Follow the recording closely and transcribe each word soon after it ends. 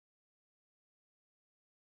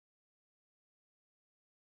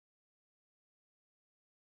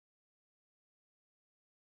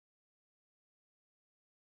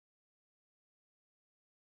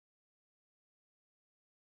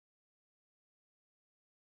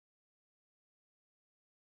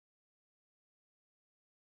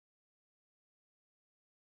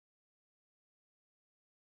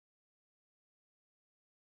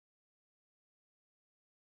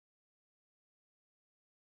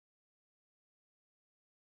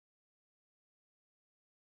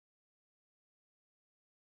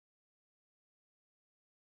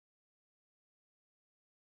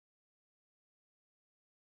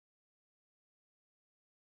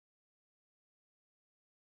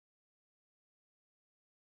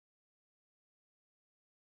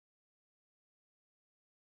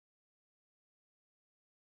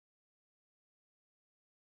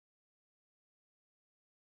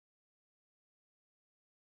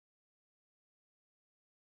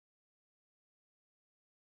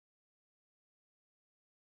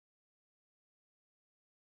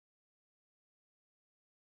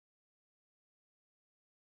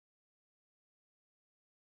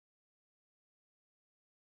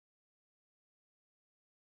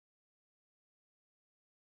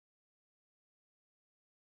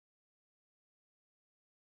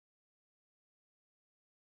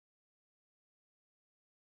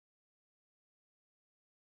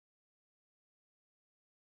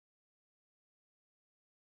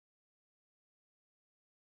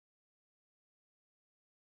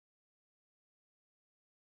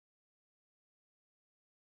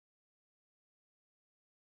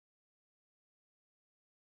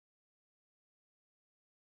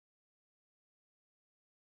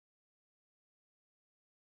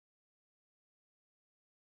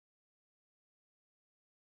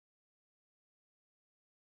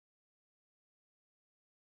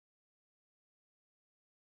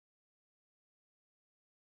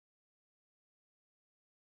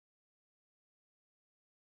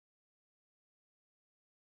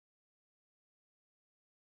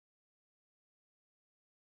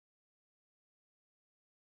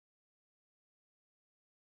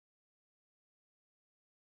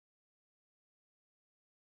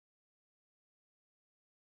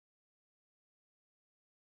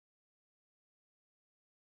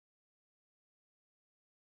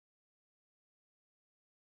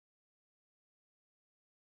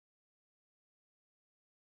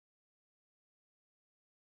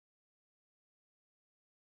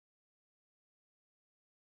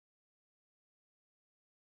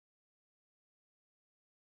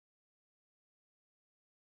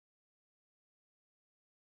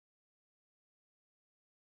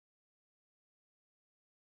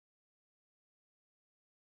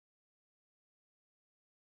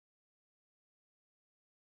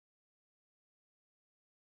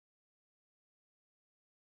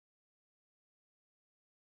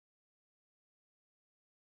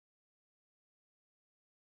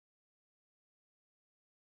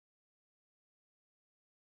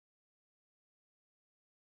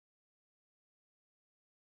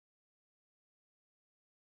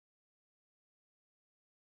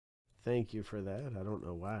Thank you for that. I don't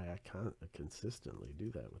know why I can't consistently do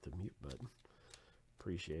that with the mute button.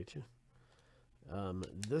 Appreciate you.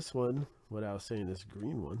 This one, what I was saying, this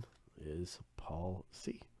green one is Paul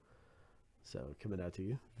C. So coming out to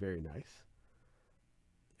you, very nice.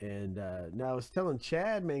 And now I was telling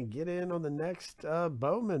Chad, man, get in on the next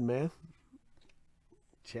Bowman, man.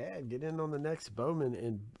 Chad, get in on the next Bowman.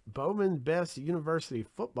 And Bowman Best University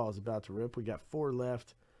Football is about to rip. We got 4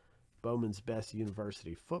 left. Bowman's Best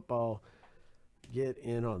University Football. Get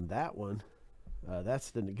in on that one. That's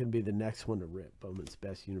going to be the next one to rip. Bowman's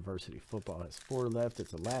Best University Football has 4 left.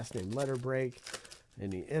 It's a last name letter break.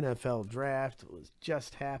 And the NFL draft was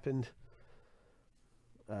just happened.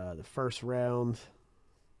 The first round.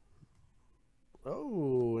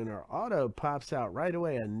 Oh, and our auto pops out right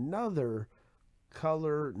away. Another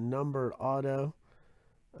color numbered auto.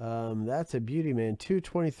 That's a beauty, man.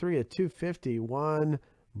 223 at 250. Juan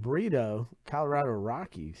Brito, Colorado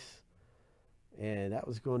Rockies. And that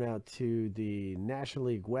was going out to the National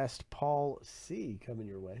League West, Paul C. coming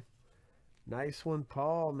your way. Nice one,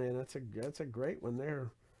 Paul, man. That's a great one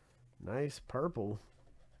there. Nice purple.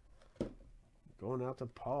 Going out to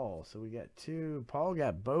Paul. So we got 2. Paul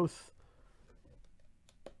got both.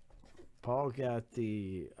 Paul got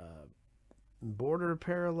the border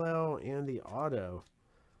parallel and the auto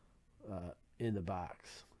in the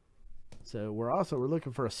box. So we're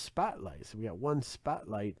looking for a spotlight. So we got 1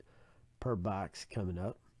 spotlight per box coming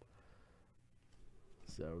up.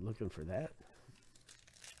 So we're looking for that.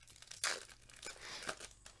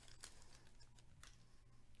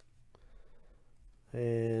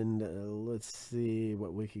 And let's see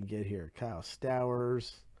what we can get here. Kyle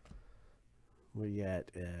Stowers. We got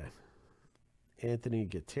Anthony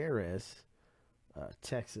Gutierrez,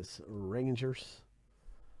 Texas Rangers.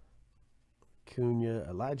 Cunha,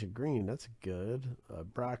 Elijah Green, that's good.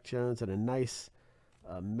 Brock Jones, and a nice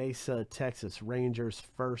Mesa, Texas Rangers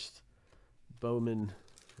first Bowman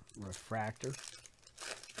refractor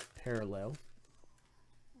parallel.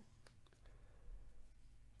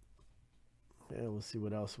 Yeah, we'll see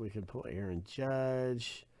what else we can pull. Aaron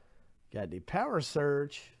Judge. Got the Power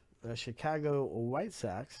Surge, Chicago White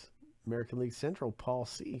Sox, American League Central, Paul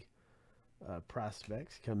C.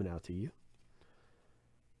 Prospects coming out to you.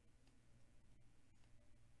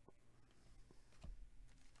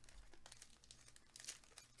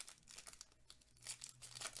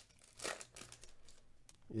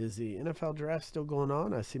 Is the NFL draft still going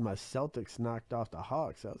on? I see my Celtics knocked off the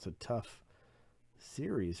Hawks. That was a tough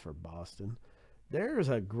series for Boston. There's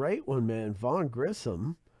a great one, man. Vaughn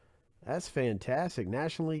Grissom. That's fantastic.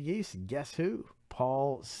 National League East. Guess who?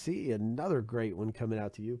 Paul C. Another great one coming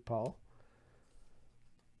out to you, Paul.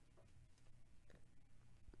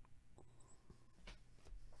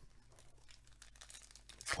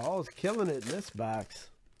 Paul's killing it in this box.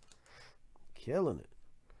 Killing it.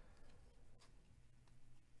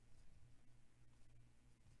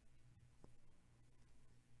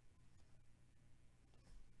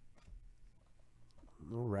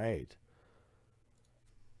 All right.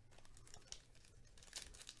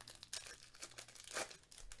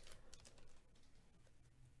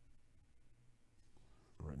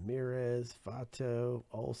 Ramirez, Vato,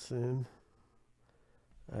 Olson.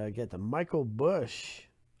 Get the Michael Bush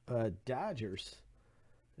Dodgers.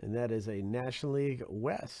 And that is a National League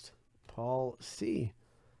West. Paul C.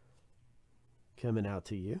 coming out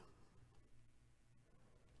to you.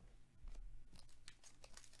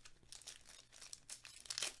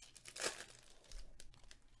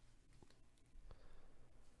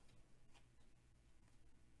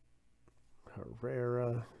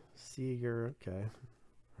 Herrera, Seager, okay.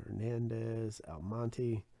 Hernandez,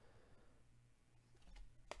 Almonte.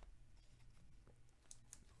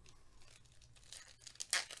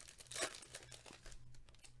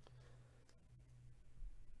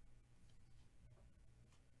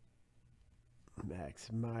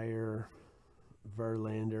 Max Meyer,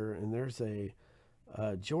 Verlander, and there's a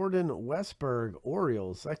Jordan Westberg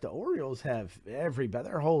Orioles. Like the Orioles have everybody.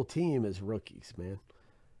 Their whole team is rookies, man.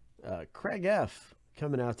 Craig F.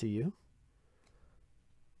 coming out to you.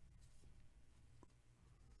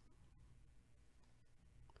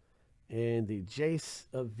 And the Jace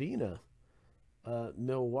Avina,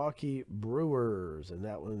 Milwaukee Brewers. And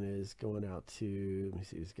that one is going out to, let me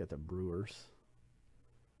see who's got the Brewers.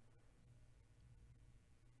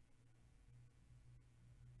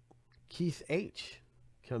 Keith H.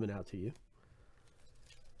 coming out to you.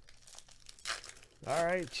 All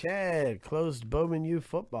right, Chad, closed Bowman U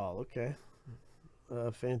football. Okay.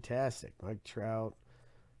 Fantastic. Mike Trout,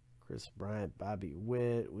 Chris Bryant, Bobby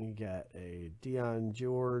Witt. We got a Deion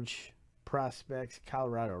George, Prospects,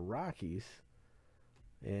 Colorado Rockies.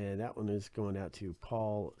 And that one is going out to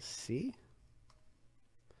Paul C.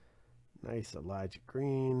 Nice Elijah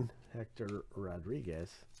Green, Hector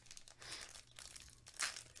Rodriguez.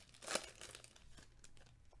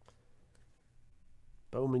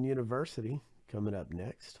 Bowman University coming up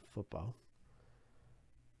next, football.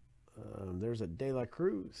 There's a De La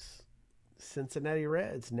Cruz, Cincinnati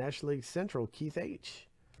Reds, National League Central, Keith H.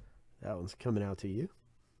 That one's coming out to you.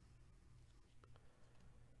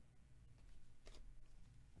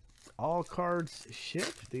 All cards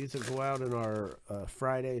shipped. These will go out in our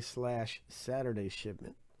Friday/Saturday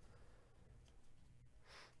shipment.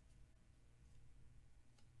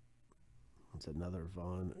 It's another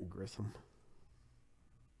Vaughn Grissom.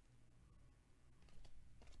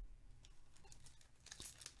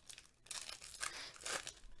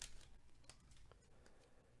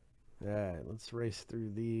 All right, let's race through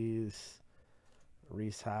these.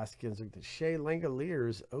 Reese Hoskins with the Shea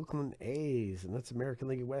Langoliers, Oakland A's, and that's American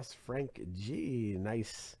League West, Frank G.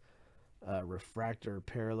 Nice refractor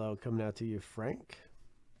parallel coming out to you, Frank.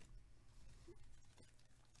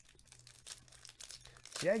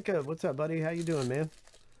 Jacob, what's up, buddy? How you doing, man?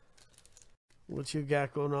 What you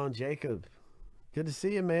got going on, Jacob? Good to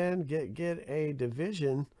see you, man. Get a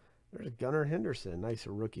division. There's Gunnar Henderson. Nice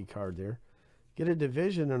rookie card there. Get a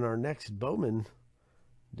division in our next Bowman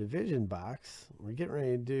division box. We're getting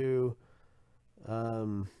ready to do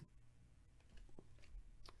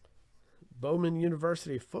Bowman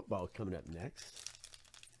University football coming up next.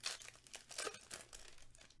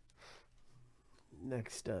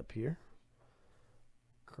 Next up here,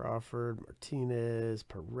 Crawford, Martinez,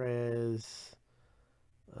 Perez,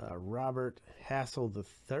 Robert Hassel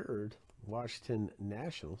III, Washington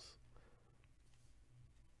Nationals.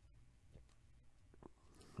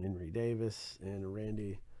 Henry Davis and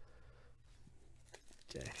Randy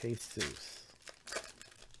DeJesus.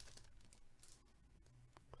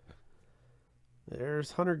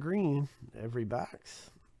 There's Hunter Green, every box.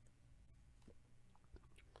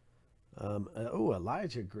 Oh,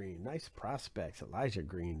 Elijah Green. Nice prospects. Elijah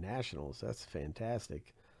Green, Nationals. That's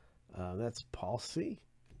fantastic. That's Paul C.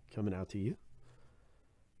 coming out to you.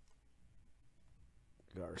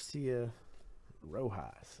 Garcia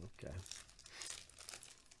Rojas. Okay.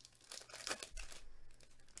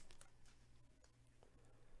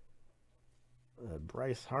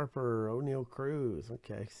 Bryce Harper, O'Neal Cruz.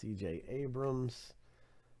 Okay, C.J. Abrams.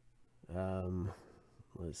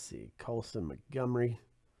 Let's see, Colson Montgomery.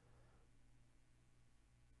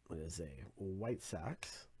 What is a White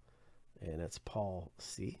Sox? And that's Paul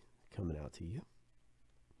C. coming out to you.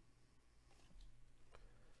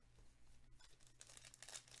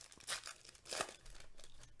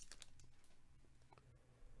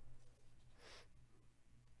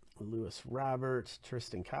 Lewis Roberts,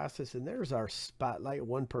 Tristan Casas, and there's our spotlight,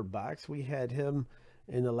 one per box. We had him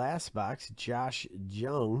in the last box, Josh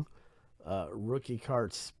Jung, rookie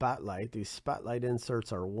card spotlight. These spotlight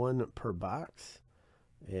inserts are one per box,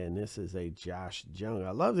 and this is a Josh Jung.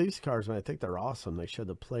 I love these cards, man. I think they're awesome. They show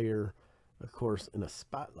the player, of course, in a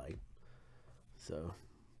spotlight. So,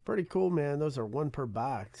 pretty cool, man. Those are one per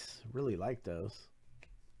box. Really like those.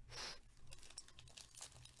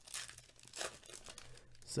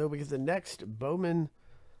 So we get the next Bowman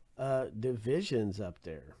divisions up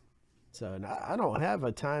there. So and I don't have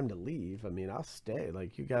a time to leave. I mean, I'll stay.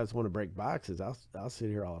 Like, you guys want to break boxes, I'll sit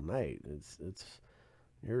here all night.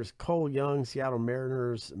 Here's Cole Young, Seattle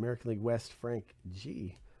Mariners, American League West, Frank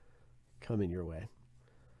G. coming your way.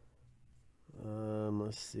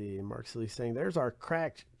 Let's see. Mark Silly saying there's our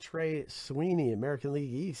cracked Trey Sweeney, American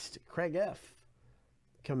League East, Craig F.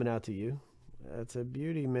 coming out to you. That's a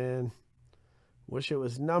beauty, man. Wish it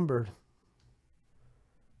was numbered,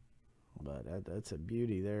 but that's a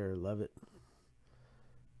beauty there. Love it.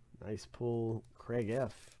 Nice pull, Craig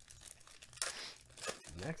F.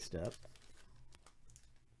 Next up,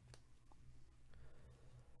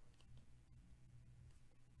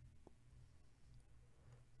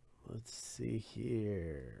 let's see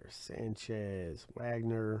here. Sanchez,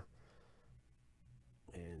 Wagner,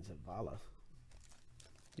 and Zavala.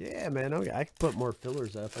 Yeah, man, I can put more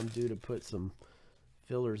fillers up. I'm due to put some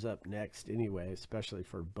fillers up next anyway, especially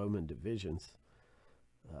for Bowman divisions.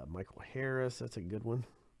 Michael Harris, that's a good one.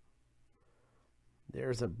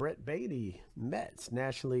 There's a Brett Beatty, Mets,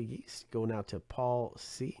 National League East, going out to Paul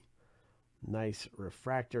C. Nice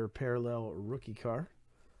refractor parallel rookie card.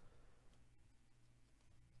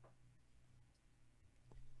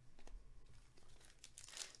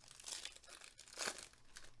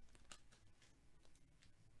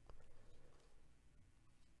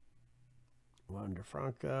 Wander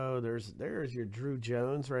Franco. There's your Drew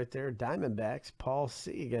Jones right there. Diamondbacks, Paul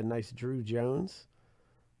C. Got a nice Drew Jones.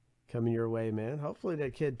 coming your way, man. Hopefully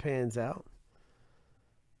that kid pans out.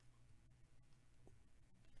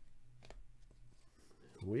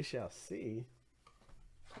 We shall see.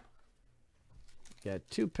 Got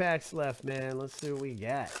 2 packs left, man. Let's see what we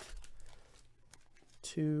got.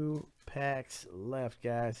 2 packs left,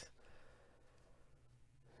 guys.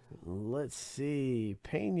 Let's see.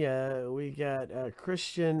 Pena, we got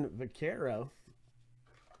Christian Vaquero.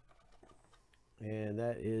 And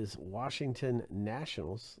that is Washington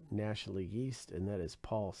Nationals, National League East. And that is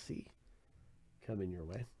Paul C. coming your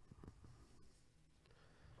way.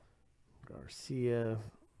 Garcia,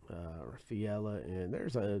 Rafaela, and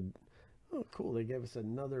there's a, oh cool, they gave us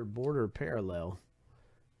another border parallel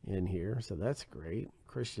in here, so that's great.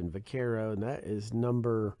 Christian Vaquero, and that is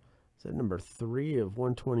number 3 of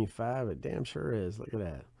 125? It damn sure is. Look at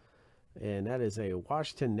that. And that is a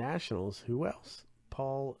Washington Nationals. Who else?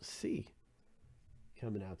 Paul C.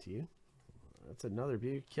 coming out to you. That's another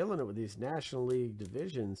view. Killing it with these National League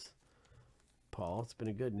divisions, Paul. It's been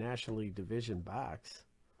a good National League division box.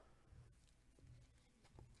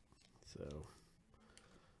 So,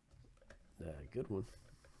 good one.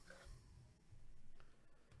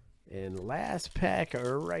 And last pack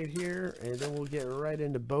are right here, and then we'll get right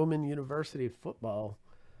into Bowman University football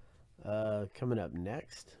coming up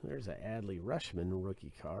next. There's an Adley Rushman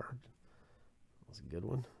rookie card. That's a good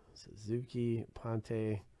one. Suzuki,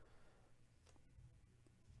 Ponte,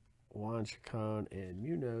 Juan Chacon, and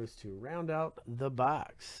Munoz to round out the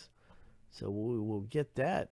box. So we will get that